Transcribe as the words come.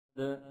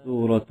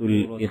سورة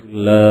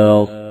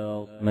الإخلاص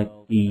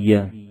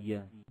مكية.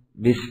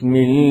 بسم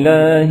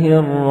الله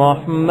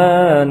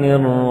الرحمن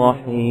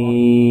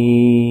الرحيم.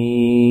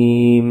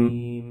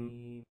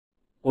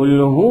 قل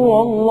هو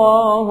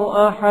الله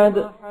أحد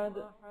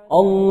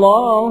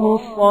الله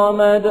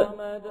الصمد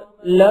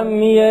لم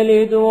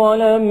يلد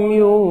ولم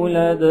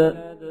يولد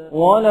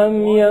ولم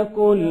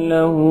يكن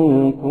له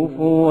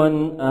كفوا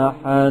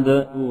أحد.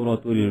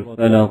 سورة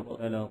الفلق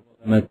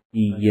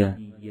مكية.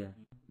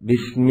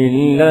 بسم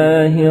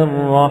الله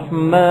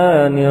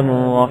الرحمن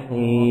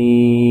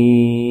الرحيم.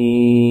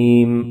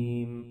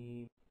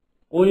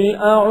 قل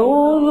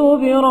أعوذ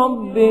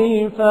برب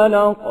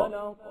الفلق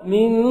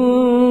من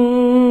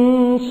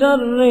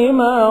شر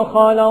ما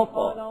خلق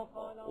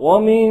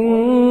ومن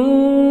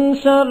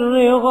شر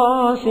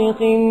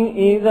غاسق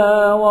إذا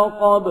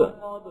وقب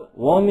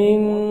ومن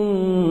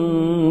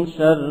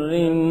شر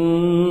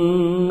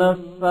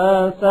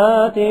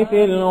النفاثات في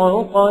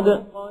العقد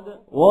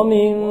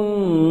ومن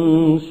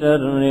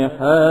شر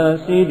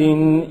حاسد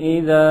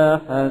إذا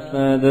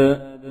حسد.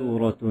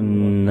 سورة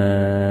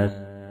الناس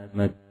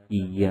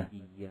مكية.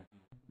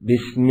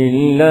 بسم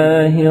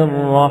الله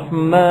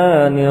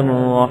الرحمن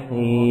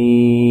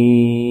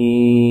الرحيم.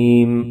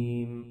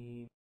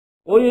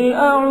 قل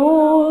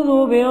أعوذ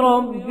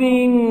برب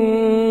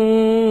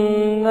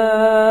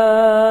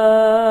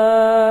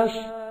الناس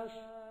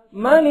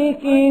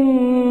ملك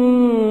الناس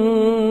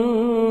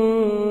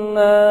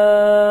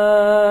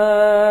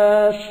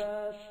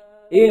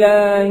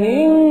إله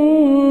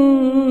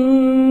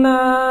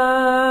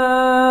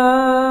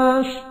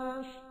الناس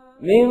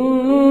من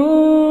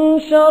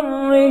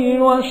شر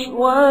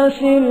الوسواس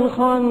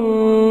الخناس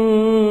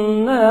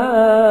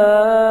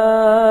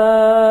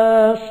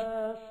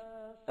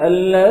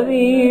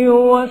الذي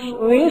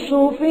يوسوس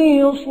في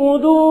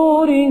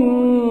صدور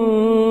الناس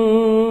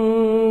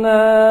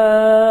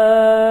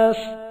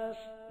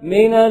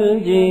من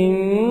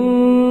الجنة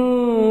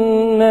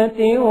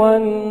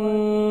والناس.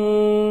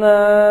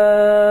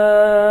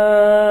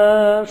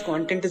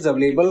 Content is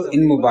available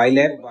in mobile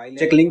app.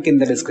 Check link in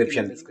the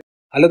description.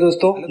 Hello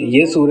दोस्तों,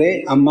 ये सूरह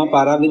अम्मा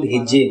पारा विद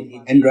हिज्जे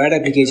एंड्रॉयड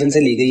एप्लीकेशन से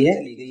ली गई है।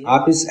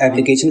 आप इस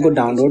एप्लीकेशन को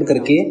डाउनलोड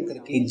करके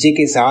हिज्जे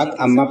के साथ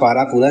अम्मा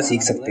पारा पूरा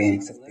सीख सकते हैं।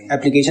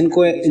 एप्लीकेशन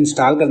को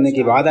इंस्टॉल करने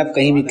के बाद आप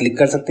कहीं भी क्लिक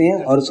कर सकते हैं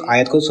और उस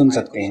आयत को सुन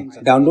सकते हैं।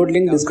 डाउनलोड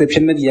लिंक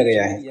डिस्क्रिप्शन में दिया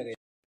गया है।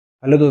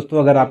 हेलो दोस्तों,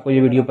 अगर आपको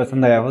ये वीडियो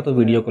पसंद आया हो तो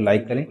वीडियो को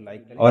लाइक करें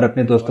और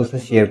अपने दोस्तों से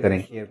शेयर करें।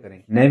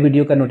 नए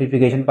वीडियो का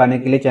नोटिफिकेशन पाने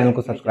के लिए चैनल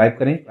को सब्सक्राइब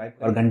करें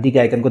और घंटी के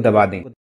आइकन को दबा दें।